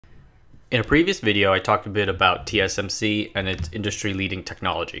In a previous video, I talked a bit about TSMC and its industry-leading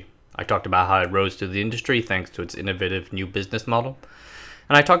technology. I talked about how it rose to the industry thanks to its innovative new business model,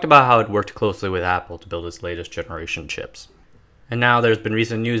 and I talked about how it worked closely with Apple to build its latest generation chips. And now there's been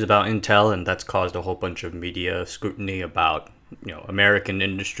recent news about Intel, and that's caused a whole bunch of media scrutiny about, American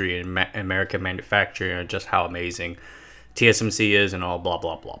industry and American manufacturing and just how amazing TSMC is and all blah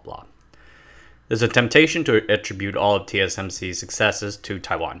blah blah blah. There's a temptation to attribute all of TSMC's successes to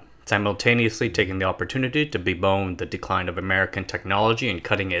Taiwan, simultaneously taking the opportunity to bemoan the decline of American technology and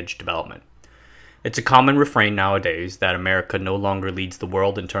cutting-edge development. It's a common refrain nowadays that America no longer leads the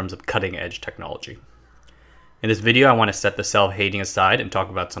world in terms of cutting-edge technology. In this video, I want to set the self-hating aside and talk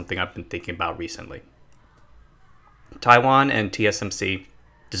about something I've been thinking about recently. Taiwan and TSMC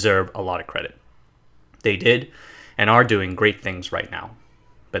deserve a lot of credit. They did and are doing great things right now.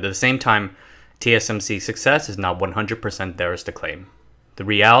 But at the same time, TSMC's success is not 100% theirs to claim. The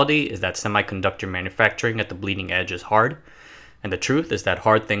reality is that semiconductor manufacturing at the bleeding edge is hard, and the truth is that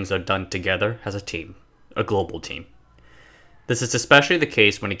hard things are done together as a team, a global team. This is especially the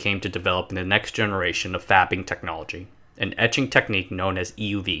case when it came to developing the next generation of fabbing technology, an etching technique known as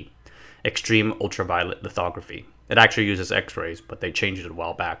EUV, extreme ultraviolet lithography. It actually uses X-rays, but they changed it a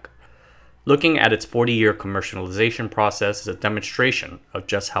while back. Looking at its 40-year commercialization process is a demonstration of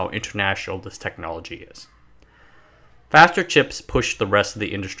just how international this technology is. Faster chips push the rest of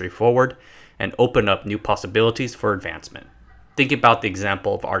the industry forward and open up new possibilities for advancement. Think about the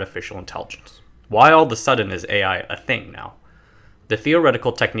example of artificial intelligence. Why all of a sudden is AI a thing now? The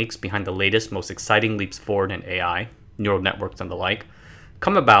theoretical techniques behind the latest, most exciting leaps forward in AI, neural networks and the like,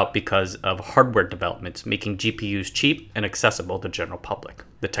 come about because of hardware developments making GPUs cheap and accessible to the general public.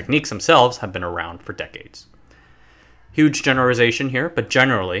 The techniques themselves have been around for decades. Huge generalization here, but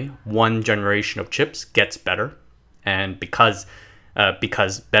generally, one generation of chips gets better, and because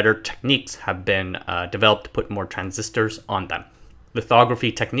better techniques have been developed to put more transistors on them.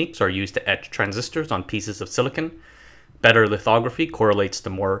 Lithography techniques are used to etch transistors on pieces of silicon. Better lithography correlates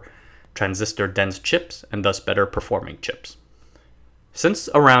to more transistor-dense chips and thus better performing chips. Since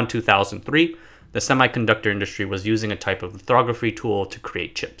around 2003, the semiconductor industry was using a type of lithography tool to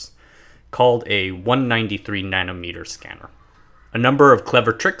create chips, called a 193 nanometer scanner. A number of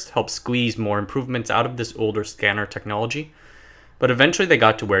clever tricks helped squeeze more improvements out of this older scanner technology, but eventually they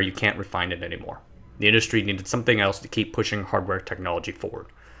got to where you can't refine it anymore. The industry needed something else to keep pushing hardware technology forward,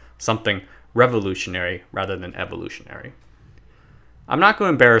 something revolutionary rather than evolutionary. I'm not going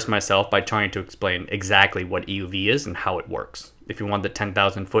to embarrass myself by trying to explain exactly what EUV is and how it works. If you want the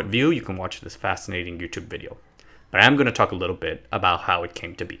 10,000 foot view, you can watch this fascinating YouTube video. But I am going to talk a little bit about how it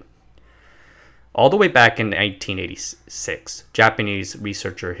came to be. All the way back in 1986, Japanese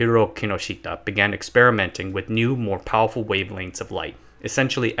researcher Hiro Kinoshita began experimenting with new, more powerful wavelengths of light,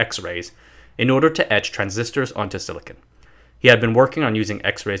 essentially X-rays, in order to etch transistors onto silicon. He had been working on using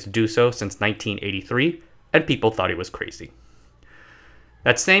X-rays to do so since 1983, and people thought he was crazy.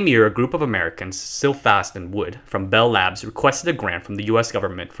 That same year, a group of Americans, Silfast and Wood, from Bell Labs requested a grant from the US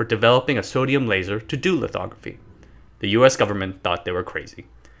government for developing a sodium laser to do lithography. The US government thought they were crazy.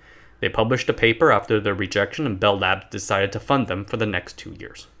 They published a paper after their rejection, and Bell Labs decided to fund them for the next 2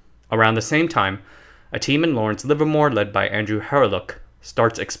 years. Around the same time, a team in Lawrence, Livermore, led by Andrew Harlock,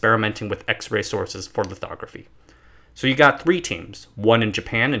 starts experimenting with X-ray sources for lithography. So you got 3 teams, 1 in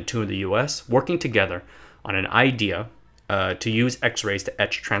Japan and 2 in the US, working together on an idea to use X-rays to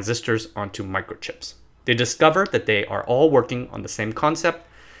etch transistors onto microchips. They discover that they are all working on the same concept,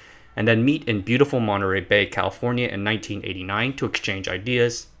 and then meet in beautiful Monterey Bay, California in 1989 to exchange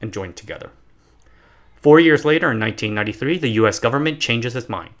ideas and join together. 4 years later, in 1993, the US government changes its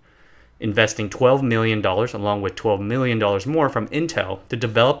mind, investing $12 million along with $12 million more from Intel to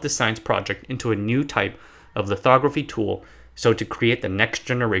develop the science project into a new type of lithography tool, so to create the next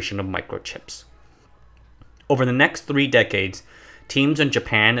generation of microchips. Over the next 3 decades, teams in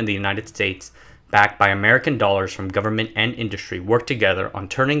Japan and the United States, backed by American dollars from government and industry, worked together on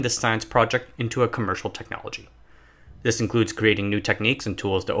turning this science project into a commercial technology. This includes creating new techniques and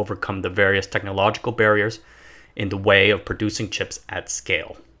tools to overcome the various technological barriers in the way of producing chips at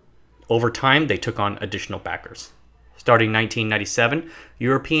scale. Over time, they took on additional backers. Starting in 1997,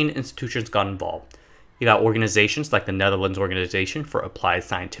 European institutions got involved. You got organizations like the Netherlands Organization for Applied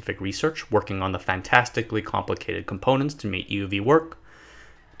Scientific Research working on the fantastically complicated components to make EUV work.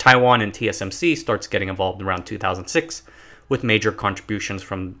 Taiwan and TSMC starts getting involved around 2006 with major contributions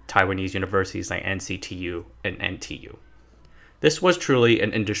from Taiwanese universities like NCTU and NTU. This was truly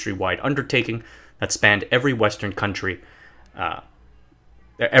an industry-wide undertaking that spanned every Western country,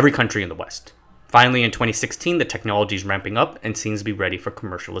 every country in the West. Finally, in 2016, the technology is ramping up and seems to be ready for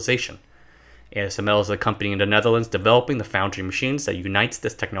commercialization. ASML is a company in the Netherlands developing the foundry machines that unites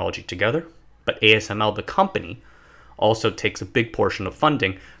this technology together, but ASML, the company, also takes a big portion of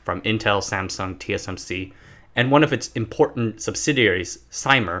funding from Intel, Samsung, TSMC, and one of its important subsidiaries,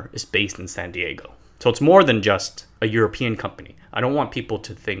 Cymer, is based in San Diego. So it's more than just a European company. I don't want people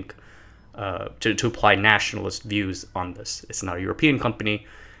to think, to apply nationalist views on this. It's not a European company.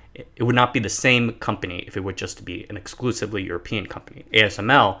 It would not be the same company if it would just be an exclusively European company.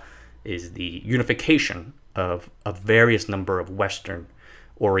 ASML is the unification of a various number of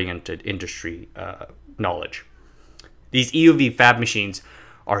Western-oriented industry knowledge. These EUV fab machines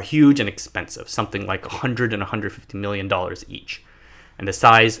are huge and expensive, something like $100 and $150 million each, and the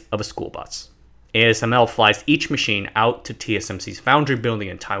size of a school bus. ASML flies each machine out to TSMC's foundry building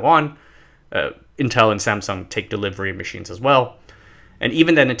in Taiwan. Intel and Samsung take delivery of machines as well. And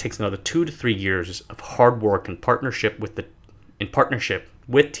even then, it takes another 2 to 3 years of hard work in partnership with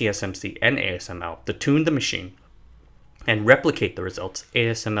TSMC and ASML to tune the machine and replicate the results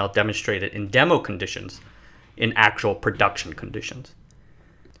ASML demonstrated in demo conditions in actual production conditions.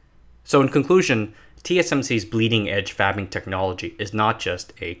 So in conclusion, TSMC's bleeding edge fabbing technology is not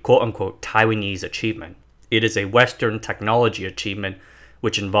just a quote-unquote Taiwanese achievement. It is a Western technology achievement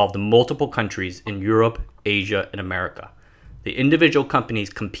which involved multiple countries in Europe, Asia, and America. The individual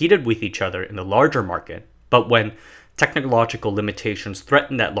companies competed with each other in the larger market, but when technological limitations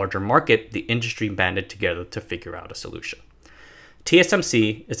threatened that larger market, the industry banded together to figure out a solution.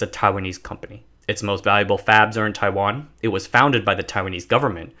 TSMC is a Taiwanese company. Its most valuable fabs are in Taiwan. It was founded by the Taiwanese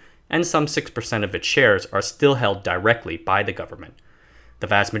government, and some 6% of its shares are still held directly by the government. The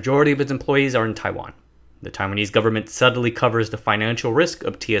vast majority of its employees are in Taiwan. The Taiwanese government subtly covers the financial risk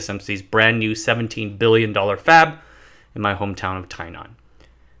of TSMC's brand new $17 billion fab in my hometown of Tainan.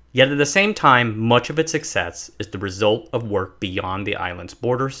 Yet at the same time, much of its success is the result of work beyond the island's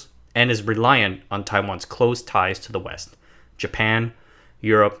borders and is reliant on Taiwan's close ties to the West, Japan,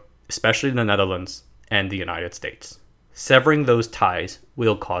 Europe, especially the Netherlands, and the United States. Severing those ties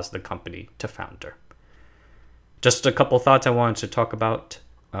will cause the company to founder. Just a couple thoughts I wanted to talk about.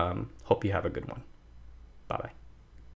 Hope you have a good one. Bye-bye.